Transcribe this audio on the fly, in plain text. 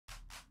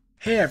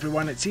Hey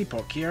everyone, it's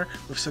Epoch here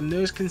with some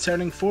news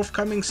concerning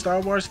forthcoming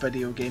Star Wars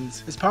video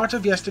games. As part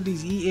of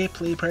yesterday's EA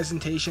Play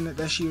presentation at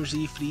this year's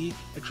E3,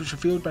 it was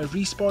revealed by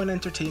Respawn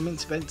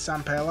Entertainment's Vince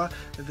Zampella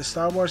that the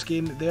Star Wars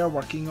game that they are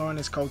working on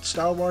is called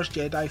Star Wars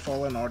Jedi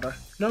Fallen Order.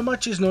 Not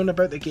much is known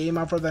about the game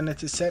other than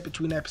it is set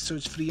between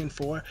episodes 3 and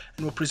 4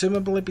 and will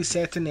presumably be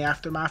set in the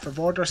aftermath of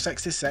Order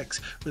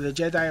 66, where the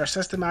Jedi are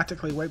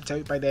systematically wiped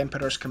out by the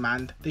Emperor's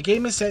command. The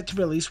game is set to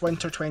release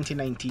winter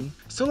 2019,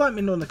 so let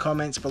me know in the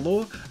comments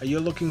below, are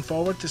you looking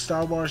forward to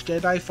Star Wars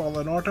Jedi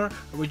Fallen Order,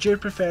 or would you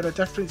prefer a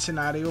different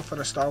scenario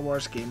for a Star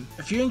Wars game?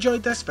 If you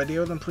enjoyed this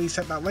video then please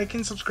hit that like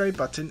and subscribe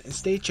button and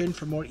stay tuned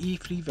for more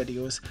E3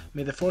 videos.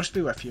 May the Force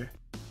be with you.